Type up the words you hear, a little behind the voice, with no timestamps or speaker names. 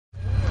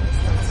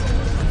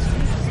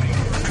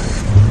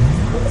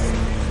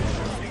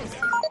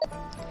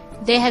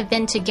They have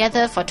been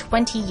together for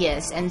 20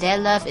 years and their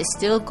love is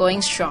still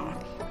going strong.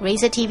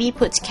 Razor TV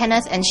puts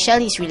Kenneth and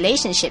Shirley's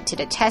relationship to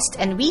the test,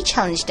 and we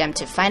challenge them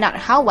to find out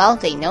how well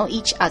they know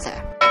each other.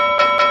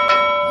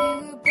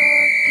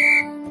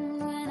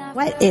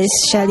 What is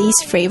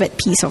Shirley's favorite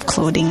piece of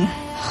clothing?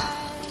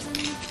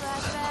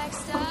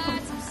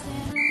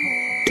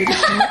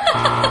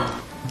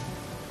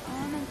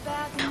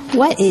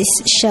 What is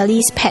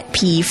Shirley's pet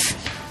peeve?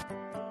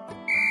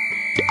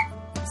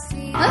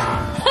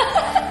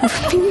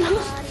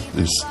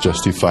 It's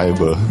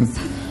justifiable.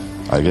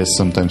 I guess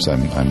sometimes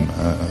I'm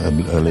a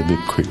little bit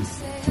quick,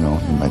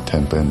 in my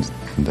temper and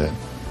that.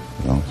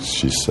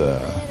 She's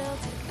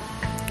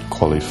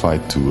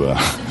qualified to,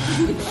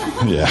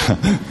 yeah.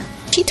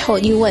 She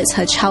told you what's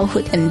her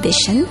childhood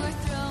ambition?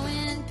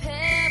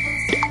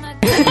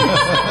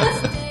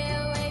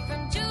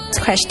 This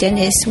question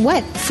is,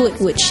 what food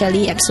would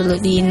Shirley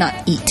absolutely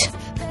not eat?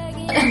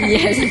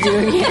 Yes,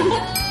 durian.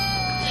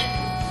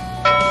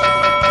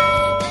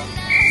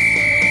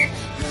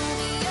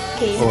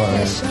 Okay,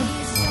 question.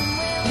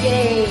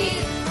 Yay!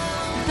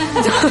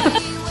 Okay.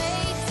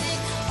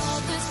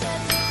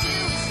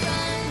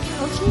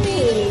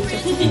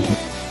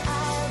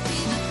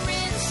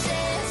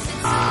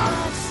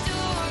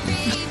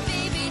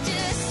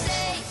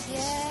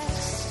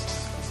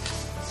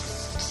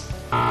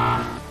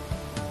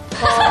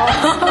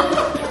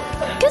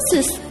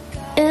 Because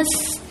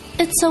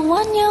it's a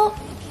 1 year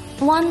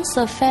once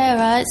affair,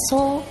 right?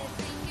 So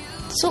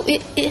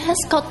it has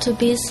got to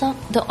be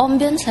the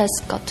ambience has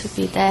got to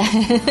be there.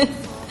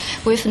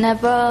 We've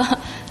never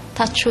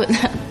touched wood,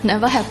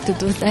 never have to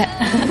do that.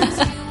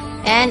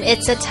 And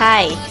it's a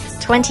tie.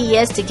 20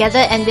 years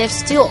together and they've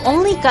still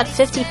only got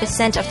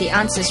 50% of the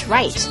answers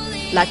right.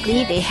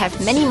 Luckily, they have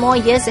many more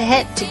years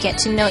ahead to get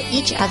to know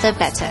each other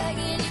better.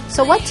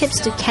 So what tips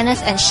do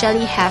Kenneth and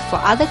Shirley have for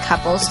other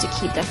couples to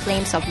keep the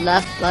flames of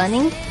love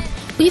burning?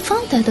 We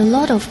found that a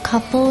lot of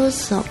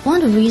couples,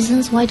 one of the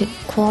reasons why they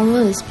quarrel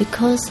is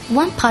because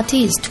one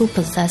party is too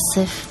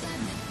possessive.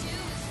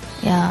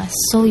 Yeah,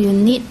 so you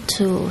need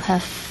to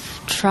have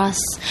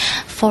trust.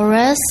 For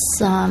us,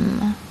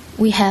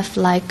 we have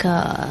like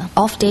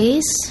off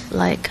days,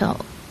 like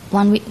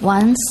 1 week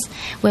once,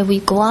 where we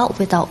go out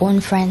with our own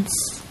friends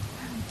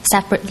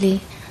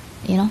separately,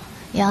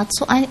 Yeah,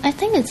 so I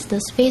think it's the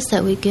space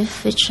that we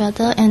give each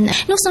other. And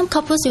some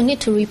couples you need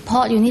to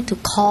report, you need to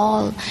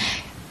call,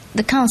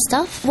 the kind of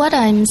stuff. What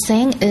I'm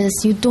saying is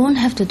you don't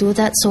have to do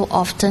that so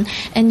often,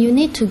 and you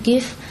need to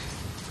give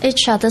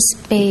each other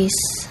space.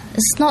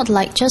 It's not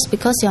like just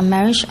because you're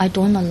married, I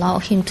don't allow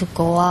him to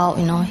go out,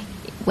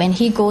 When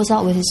he goes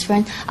out with his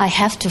friend, I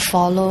have to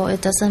follow.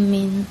 It doesn't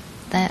mean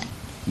that.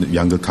 The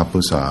younger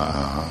couples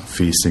are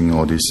facing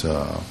all this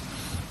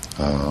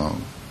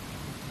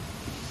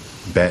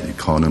bad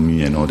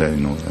economy and all that,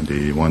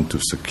 they want to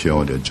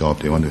secure their job,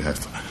 they want to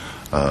have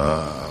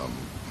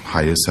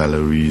higher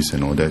salaries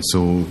and all that.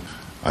 So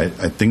I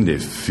think they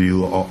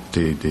feel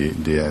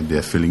they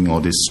are feeling all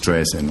this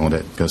stress and all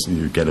that because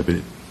you get a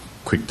bit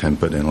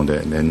quick-tempered and all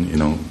that. And then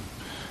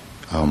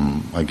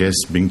I guess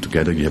being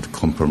together you have to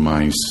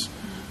compromise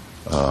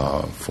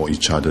for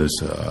each other's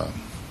what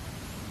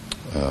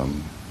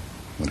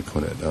do you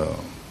call it?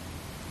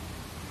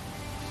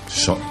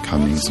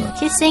 Shortcomings.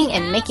 Kissing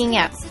and making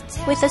up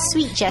with a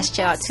sweet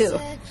gesture or two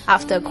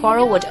after a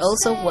quarrel would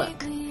also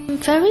work.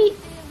 Very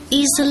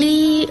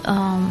easily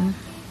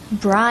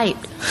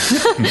bribed.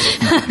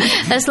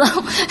 As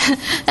long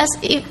as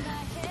if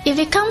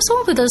it comes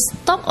home with a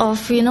stock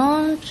of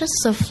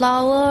just a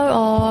flower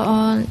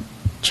or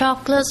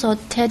chocolates or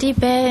teddy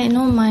bear,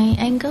 my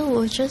anger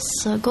will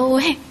just go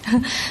away.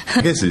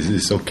 I guess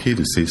it's okay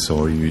to say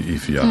sorry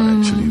if you are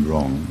actually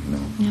wrong.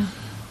 Yeah.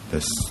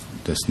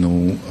 There's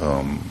no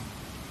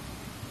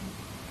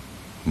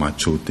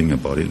macho thing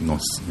about it,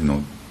 not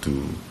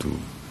to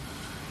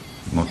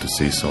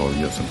say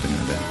sorry or something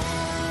like that.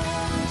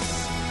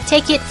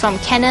 Take it from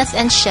Kenneth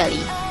and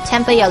Shirley.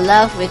 Temper your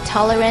love with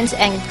tolerance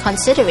and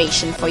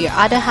consideration for your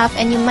other half,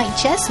 and you might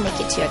just make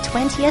it to your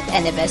 20th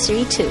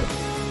anniversary too.